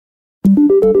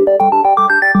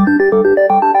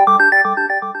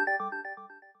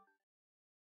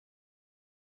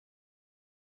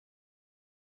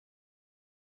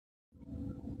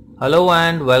Hello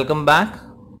and welcome back.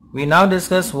 We now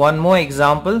discuss one more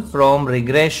example from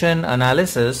regression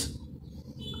analysis.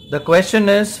 The question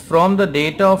is, from the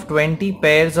data of 20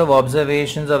 pairs of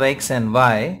observations of x and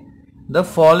y, the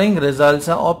following results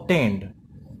are obtained.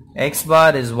 X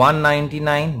bar is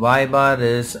 199, y bar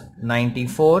is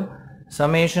 94,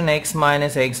 summation x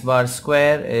minus x bar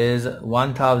square is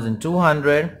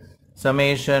 1200,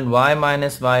 summation y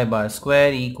minus y bar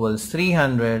square equals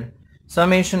 300,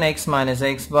 summation x minus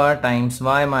x bar times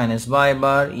y minus y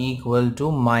bar equal to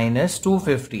minus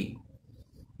 250.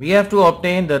 We have to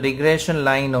obtain the regression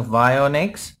line of y on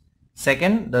x,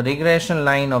 second the regression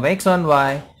line of x on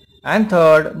y, and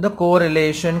third the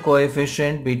correlation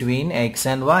coefficient between x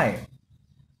and y.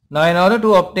 Now in order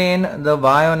to obtain the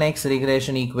y on x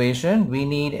regression equation, we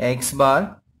need x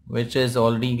bar, which is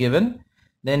already given,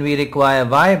 then we require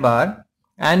y bar,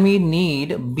 and we need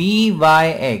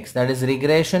byx, that is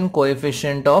regression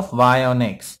coefficient of y on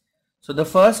x. So the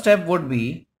first step would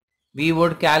be, we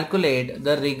would calculate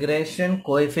the regression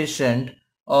coefficient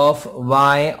of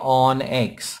y on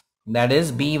x, that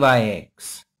is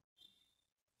byx.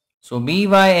 So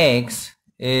byx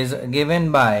is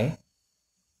given by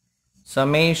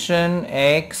summation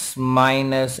x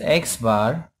minus x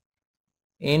bar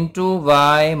into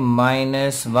y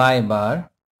minus y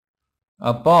bar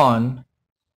upon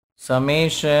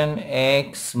summation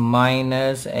x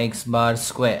minus x bar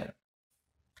square.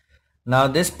 Now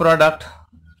this product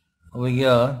over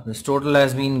here, this total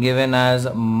has been given as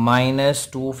minus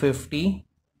 250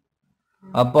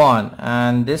 upon,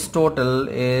 and this total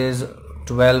is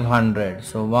 1200,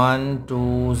 so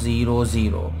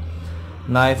 1200.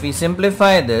 Now if we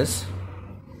simplify this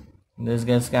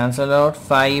gets cancelled out,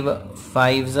 5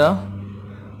 5s are,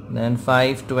 then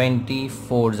 5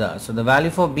 24s are. So the value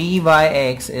for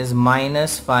byx is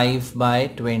minus 5 by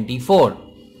 24.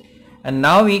 And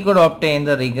now we could obtain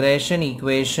the regression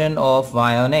equation of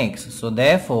y on x. So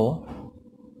therefore,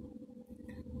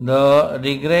 the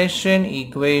regression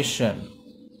equation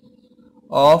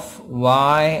of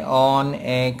y on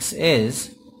x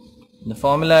is, the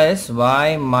formula is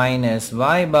y minus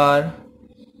y bar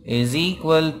is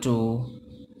equal to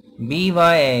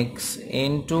byx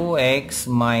into x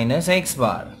minus x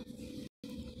bar.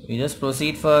 We just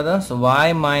proceed further. So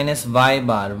y minus y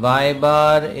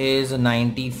bar is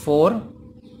 94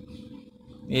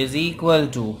 is equal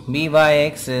to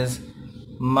byx is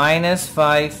minus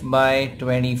 5 by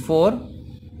 24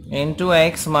 into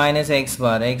x minus x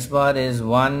bar is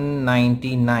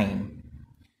 199.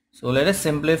 So let us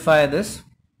simplify this.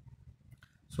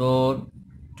 So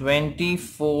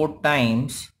 24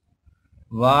 times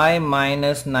y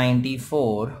minus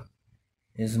 94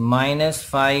 is minus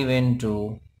 5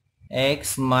 into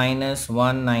x minus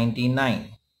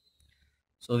 199.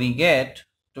 So we get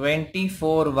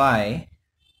 24y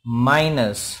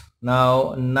minus,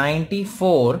 now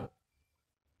 94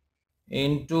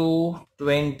 into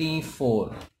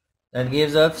 24, that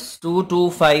gives us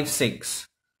 2256.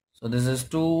 So this is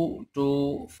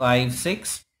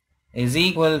 2256 is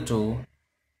equal to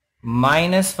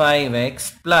minus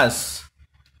 5x plus,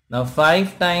 now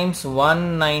 5 times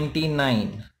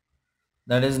 199,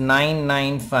 that is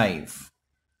 995.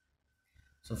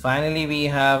 So finally we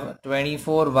have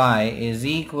 24y is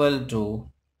equal to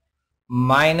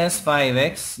minus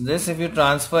 5x. This, if you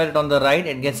transfer it on the right,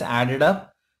 it gets added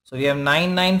up. So we have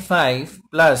 995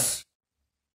 plus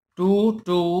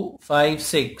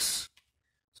 2256.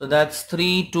 So that's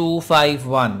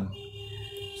 3251.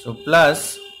 So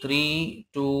plus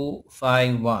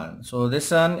 3251. So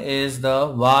this one is the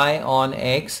y on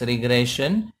x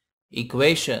regression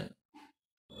equation.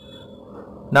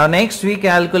 Now next we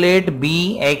calculate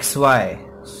bxy.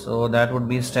 So that would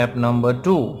be step number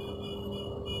 2.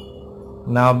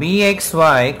 Now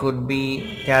bxy could be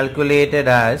calculated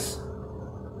as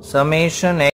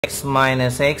summation x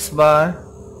minus x bar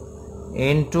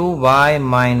into y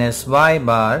minus y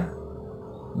bar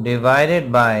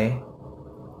divided by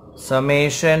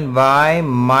summation y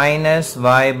minus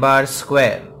y bar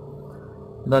square.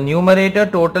 The numerator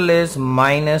total is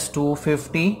minus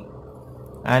 250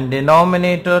 and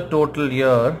denominator total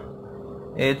here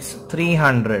it's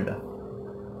 300.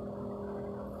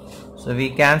 So we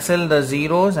cancel the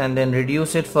zeros and then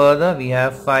reduce it further. We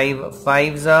have 5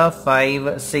 5s are, 5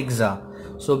 6s are.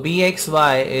 So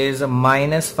bxy is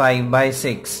minus 5 by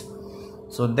 6.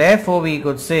 So therefore we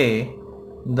could say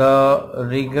the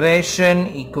regression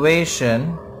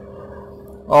equation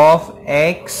of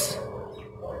x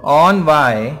on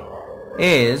y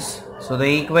is, so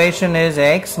the equation is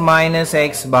x minus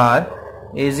x bar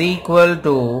is equal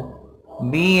to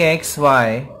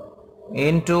bxy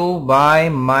into y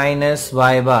minus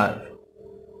y bar.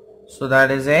 So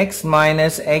that is x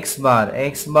minus x bar.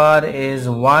 X bar is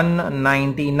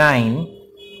 199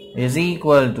 is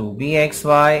equal to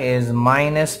bxy is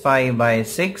minus 5 by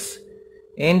 6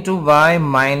 into y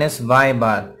minus y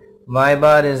bar. Y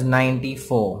bar is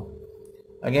 94.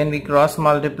 Again we cross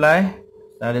multiply.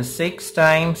 That is 6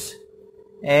 times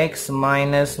x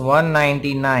minus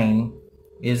 199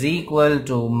 is equal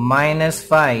to minus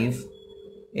 5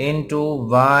 into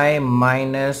y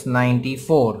minus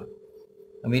 94.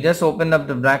 We just opened up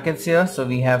the brackets here. So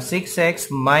we have 6x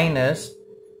minus,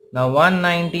 now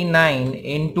 199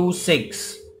 into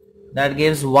 6. That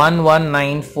gives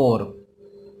 1194.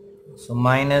 So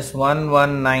minus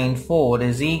 1194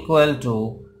 is equal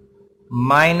to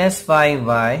minus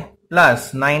 5y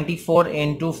plus 94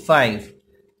 into 5.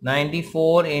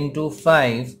 94 into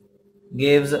 5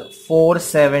 gives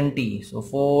 470. So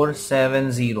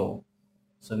 470.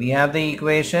 So we have the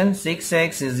equation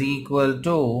 6x is equal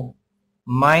to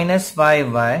minus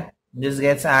 5y. This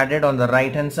gets added on the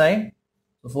right hand side.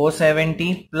 So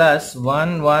 470 plus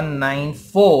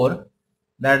 1194,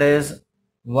 that is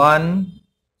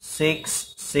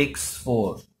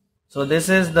 1664. So this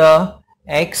is the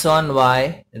x on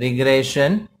y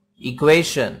regression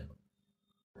equation.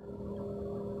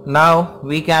 Now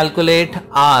we calculate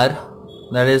R,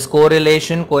 that is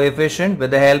correlation coefficient,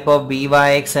 with the help of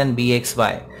byx and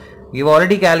bxy. We've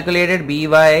already calculated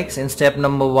byx in step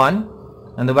number 1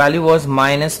 and the value was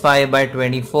minus 5 by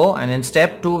 24, and in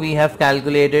step 2 we have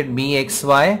calculated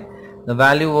bxy, the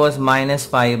value was minus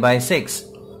 5 by 6.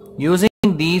 Using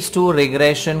these two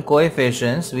regression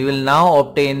coefficients, we will now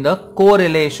obtain the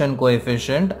correlation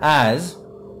coefficient, as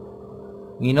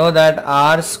we know that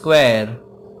r square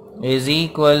is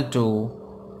equal to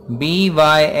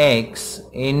byx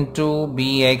into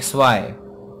bxy,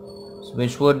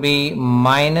 which would be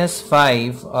minus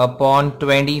 5 upon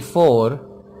 24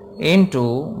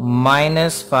 into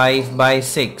minus 5 by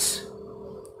 6,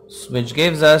 which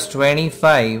gives us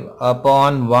 25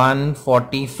 upon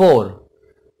 144.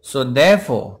 So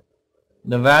therefore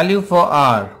the value for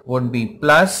r would be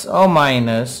plus or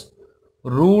minus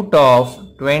root of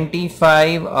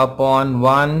 25 upon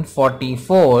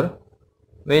 144,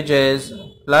 which is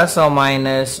plus or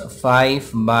minus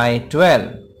 5 by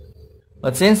 12.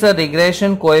 But since the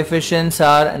regression coefficients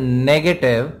are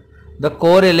negative, the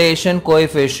correlation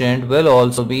coefficient will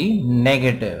also be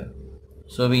negative.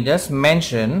 So we just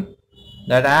mention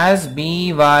that as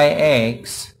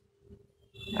byx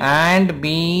and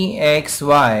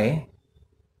bxy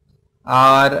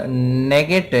are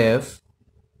negative,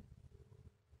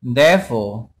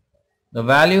 therefore the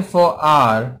value for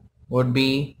r would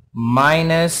be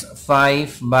minus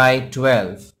 5 by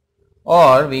 12.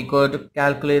 Or we could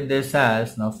calculate this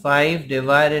as, now 5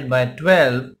 divided by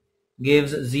 12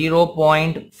 gives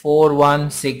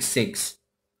 0.4166.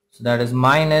 So that is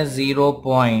minus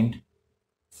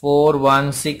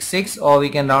 0.4166, or we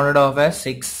can round it off as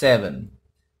 67.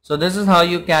 So this is how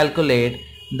you calculate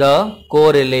the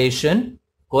correlation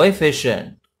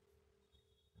coefficient.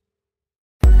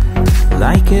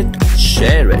 Like it,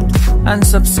 share it, and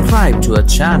subscribe to our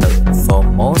channel for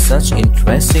more such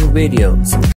interesting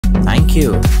videos. Thank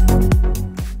you.